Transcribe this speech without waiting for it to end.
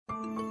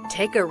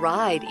Take a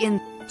ride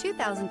in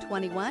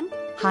 2021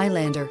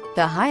 Highlander.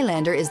 The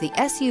Highlander is the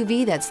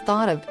SUV that's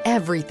thought of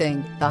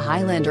everything. The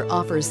Highlander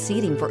offers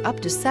seating for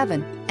up to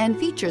 7 and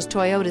features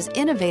Toyota's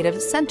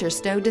innovative center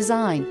stow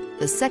design.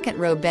 The second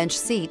row bench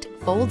seat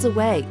folds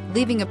away,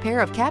 leaving a pair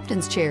of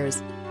captain's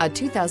chairs. A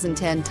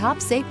 2010 top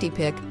safety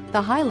pick,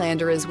 the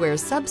Highlander is where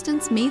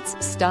substance meets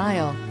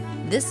style.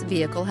 This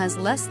vehicle has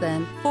less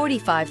than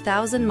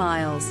 45,000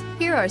 miles.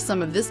 Here are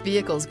some of this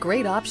vehicle's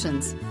great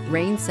options: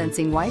 rain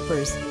sensing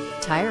wipers,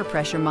 tire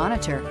pressure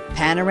monitor,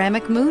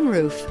 panoramic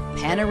moonroof,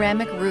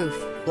 panoramic roof,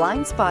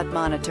 blind spot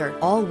monitor,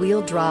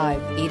 all-wheel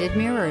drive, heated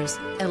mirrors,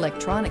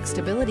 electronic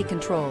stability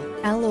control,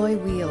 alloy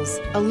wheels,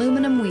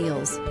 aluminum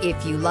wheels.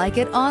 If you like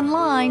it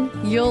online,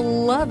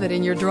 you'll love it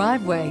in your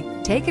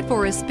driveway. Take it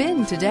for a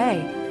spin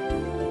today.